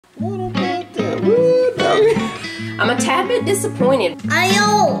What about that? Woo, baby. I'm a tad bit disappointed.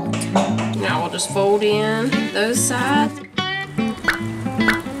 Now we'll just fold in those sides.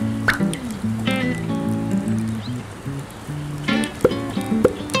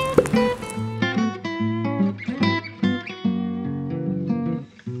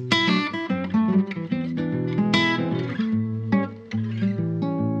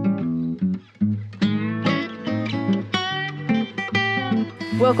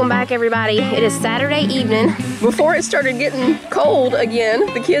 Welcome back, everybody. It is Saturday evening. Before it started getting cold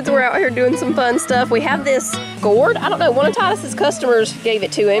again, the kids were out here doing some fun stuff. We have this gourd. I don't know, one of Titus's customers gave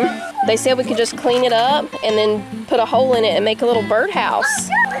it to him. They said we could just clean it up and then put a hole in it and make a little birdhouse.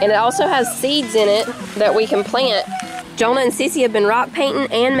 And it also has seeds in it that we can plant. Jonah and Sissy have been rock painting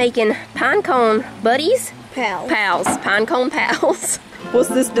and making pine cone buddies. Pals. Pine cone pals. What's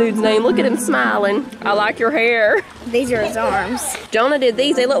this dude's name? Look at him smiling. I like your hair. These are his arms. Jonah did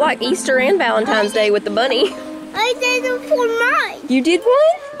these. They look like Easter and Valentine's Day with the bunny. I did them for mine. You did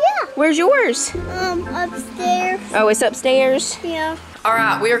one? Yeah. Where's yours? Upstairs. Oh, it's upstairs? Yeah. All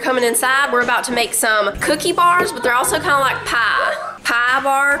right, we are coming inside. We're about to make some cookie bars, but they're also kind of like pie. Pie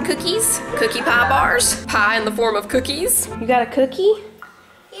bar cookies. Cookie pie bars. Pie in the form of cookies. You got a cookie?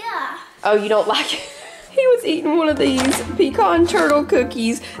 Yeah. Oh, you don't like it? He was eating one of these pecan turtle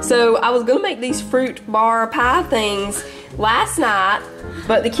cookies. So I was gonna make these fruit bar pie things last night,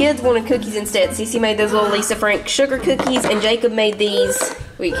 but the kids wanted cookies instead. Cece made those little Lisa Frank sugar cookies, and Jacob made these.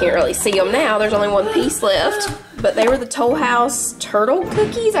 We can't really see them now. There's only one piece left. But they were the Toll House turtle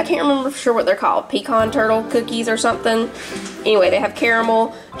cookies. I can't remember for sure what they're called. Pecan turtle cookies or something. Anyway, they have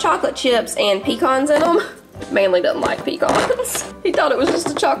caramel, chocolate chips, and pecans in them. Manly doesn't like pecans. He thought it was just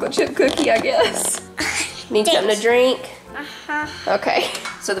a chocolate chip cookie, I guess. Need something to drink? Okay,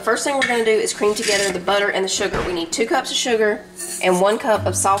 so the first thing we're gonna do is cream together the butter and the sugar. We need 2 cups of sugar and 1 cup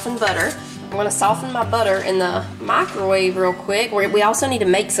of softened butter. I'm gonna soften my butter in the microwave real quick. We also need to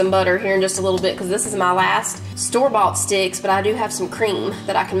make some butter here in just a little bit because this is my last store-bought sticks, but I do have some cream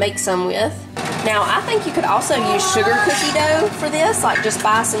that I can make some with. Now, I think you could also use sugar cookie dough for this, like just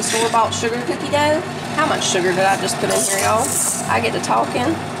buy some store-bought sugar cookie dough. How much sugar did I just put in here, y'all? I get to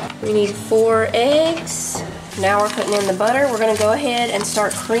talking. We need 4 eggs. Now we're putting in the butter. We're gonna go ahead and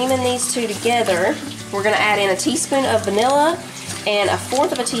start creaming these two together. We're gonna add in a teaspoon of vanilla and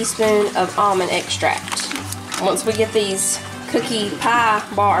 1/4 of a teaspoon of almond extract. Once we get these cookie pie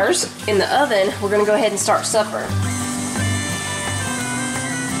bars in the oven, we're gonna go ahead and start supper.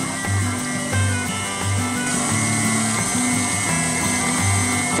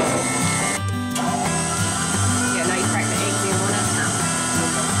 Yeah, now you crack the eggs in one at a time.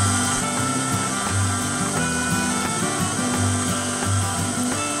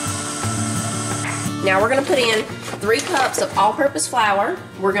 Now we're gonna put in 3 cups of all-purpose flour.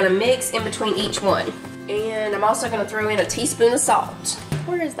 We're gonna mix in between each one. And I'm also gonna throw in a teaspoon of salt.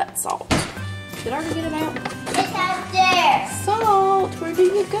 Where is that salt? Did I already get it out? It's up there. Salt, where do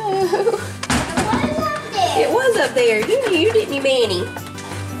you go? It was up there. It was up there. You knew, didn't you, Manny?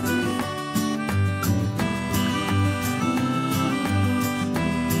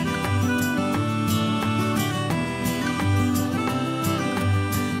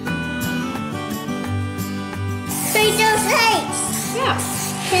 Spray those eggs. Yeah.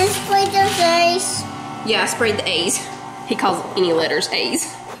 Can you spray those eggs? Yeah, I sprayed the A's. He calls any letters A's.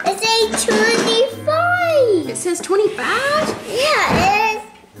 It's a 25. It says 25? Yeah, it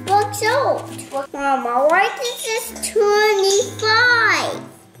looks old. Mama, why does this 25?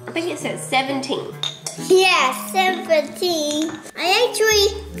 I think it says 17. Yeah, 17.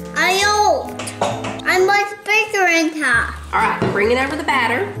 I'm old. I'm much bigger than her. All right, bring it over the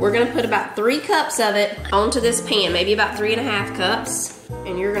batter. We're gonna put about 3 cups of it onto this pan, maybe about 3.5 cups.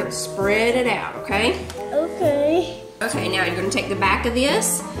 And you're gonna spread it out, okay? Okay. Okay, now you're gonna take the back of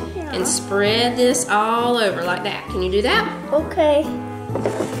this and spread this all over like that. Can you do that? Okay.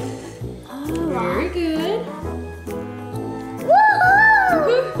 Very good.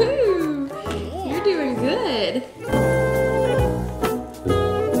 Woohoo! Woohoo! You're doing good.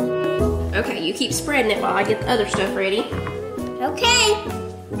 Okay, you keep spreading it while I get the other stuff ready. Okay.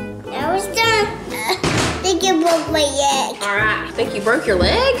 Now it's done. I think it broke my leg. All right, I think you broke your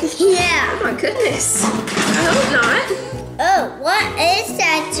leg? Yeah. Oh my goodness. I hope not. Oh, what is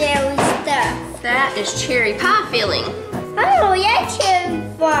that jelly stuff? That is cherry pie filling. Oh, yeah, cherry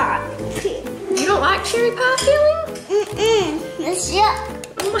pie. You don't like cherry pie filling? It's yuck.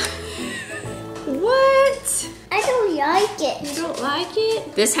 What? I don't like it. You don't like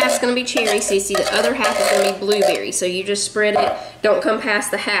it? This half's gonna be cherry, Sissy. The other half is gonna be blueberry. So you just spread it. Don't come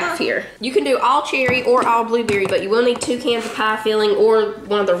past the half here. You can do all cherry or all blueberry, but you will need 2 cans of pie filling or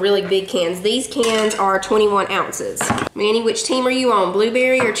one of the really big cans. These cans are 21 ounces. Manny, which team are you on?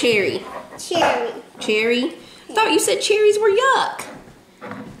 Blueberry or cherry? Cherry. Cherry? I thought you said cherries were yuck.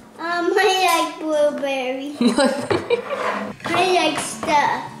 I like blueberry. I like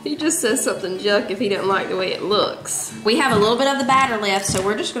stuff. He just says something yuck if he didn't like the way it looks. We have a little bit of the batter left, so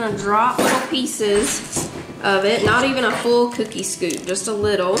we're just gonna drop little pieces of it. Not even a full cookie scoop, just a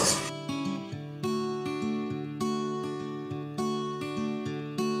little.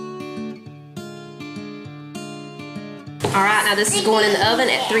 All right, now this is going in the oven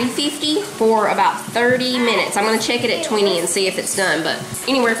at 350 for about 30 minutes. I'm gonna check it at 20 and see if it's done, but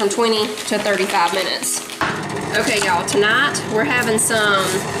anywhere from 20 to 35 minutes. Okay, y'all, tonight we're having some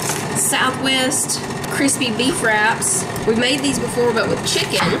Southwest Crisy Beef Wraps. We've made these before, but with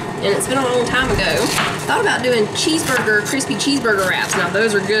chicken, and it's been a long time ago. Thought about doing crispy cheeseburger wraps. Now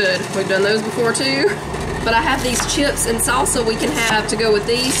those are good. We've done those before too. But I have these chips and salsa we can have to go with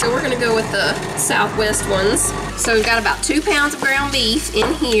these, so we're gonna go with the Southwest ones. So we've got about 2 pounds of ground beef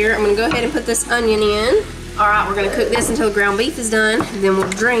in here. I'm gonna go ahead and put this onion in. All right, we're gonna cook this until the ground beef is done, and then we'll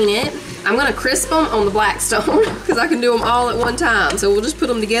drain it. I'm gonna crisp them on the Blackstone because I can do them all at one time. So we'll just put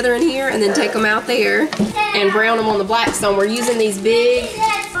them together in here and then take them out there and brown them on the Blackstone. We're using these big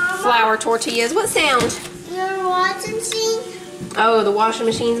flour tortillas. What sound? Your washing machine? Oh, the washing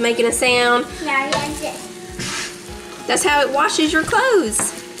machine's making a sound. Yeah, that's it. That's how it washes your clothes.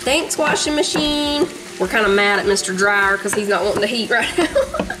 Thanks, washing machine. We're kind of mad at Mr. Dryer because he's not wanting to heat right now.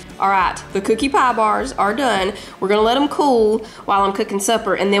 All right, the cookie pie bars are done. We're gonna let them cool while I'm cooking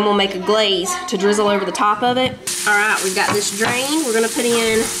supper, and then we'll make a glaze to drizzle over the top of it. All right, we've got this drained. We're gonna put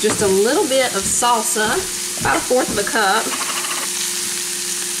in just a little bit of salsa, about 1/4 of a cup.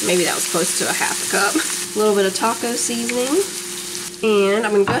 Maybe that was close to a 1/2 cup. A little bit of taco seasoning. And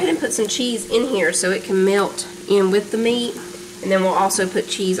I'm gonna go ahead and put some cheese in here so it can melt in with the meat. And then we'll also put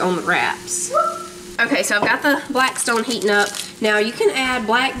cheese on the wraps. Okay, so I've got the Blackstone heating up. Now you can add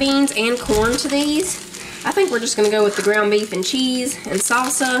black beans and corn to these. I think we're just gonna go with the ground beef and cheese and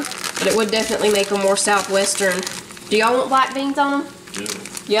salsa, but it would definitely make them more Southwestern. Do y'all want black beans on them?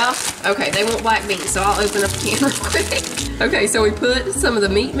 Yeah? Okay, they want black beans, so I'll open up the can real quick. Okay, so we put some of the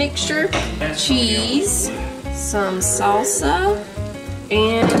meat mixture, cheese, some salsa,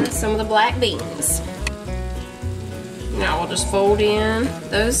 and some of the black beans. Now we'll just fold in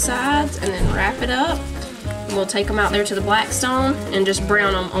those sides and then wrap it up. And we'll take them out there to the Blackstone and just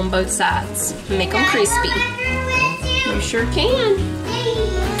brown them on both sides and make them crispy. You sure can.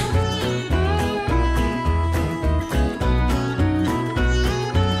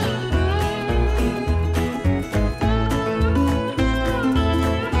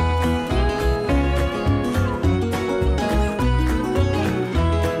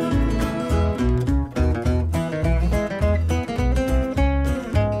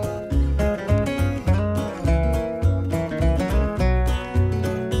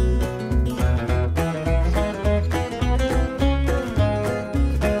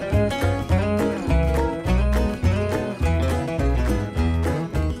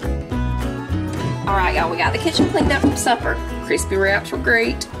 Y'all, we got the kitchen cleaned up from supper. Crispy wraps were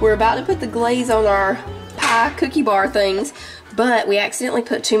great. We're about to put the glaze on our pie cookie bar things, but we accidentally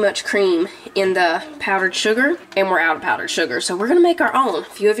put too much cream in the powdered sugar, and we're out of powdered sugar, so we're gonna make our own. A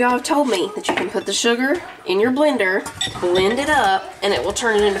few of y'all have told me that you can put the sugar in your blender, blend it up, and it will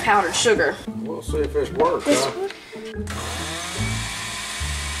turn it into powdered sugar. We'll see if this works, huh?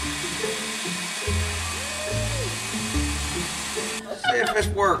 Let's see if this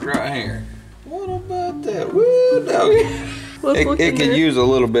works right here. What about that? Woo, doggy. It could use a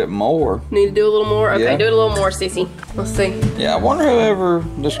little bit more. Need to do a little more? Okay, Yeah. do it a little more, Sissy. Let's see. Yeah, I wonder whoever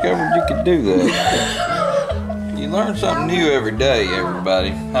discovered you could do that. You learn something new every day, everybody.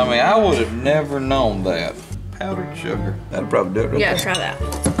 I mean, I would have never known that. Powdered sugar. That'll probably do it. Yeah, try that.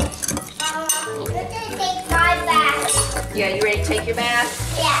 I'm gonna take my bath. Yeah, you ready to take your bath?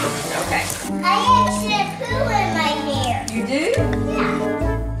 Yeah. Okay. I actually poo in my hair. You do? Yeah.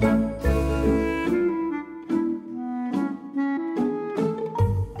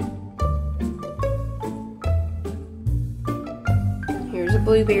 Here's a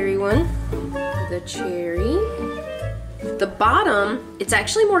blueberry one, the cherry. The bottom, it's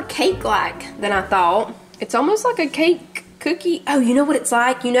actually more cake-like than I thought. It's almost like a cake cookie. Oh, you know what it's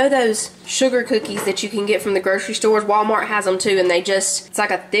like? You know those sugar cookies that you can get from the grocery stores? Walmart has them too, and it's like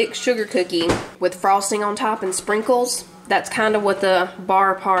a thick sugar cookie with frosting on top and sprinkles. That's kind of what the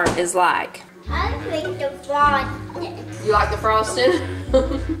bar part is like. I like the frosting. You like the frosting?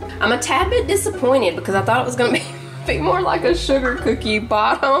 I'm a tad bit disappointed because I thought it was gonna be more like a sugar cookie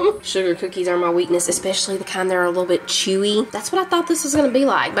bottom. Sugar cookies are my weakness, especially the kind that are a little bit chewy. That's what I thought this was gonna be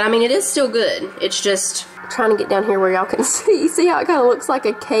like. But I mean, it is still good. It's just trying to get down here where y'all can see. See how it kind of looks like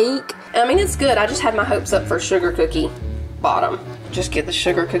a cake? I mean, it's good. I just had my hopes up for sugar cookie bottom. Just get the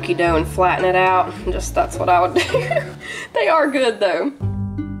sugar cookie dough and flatten it out. Just that's what I would do. They are good though.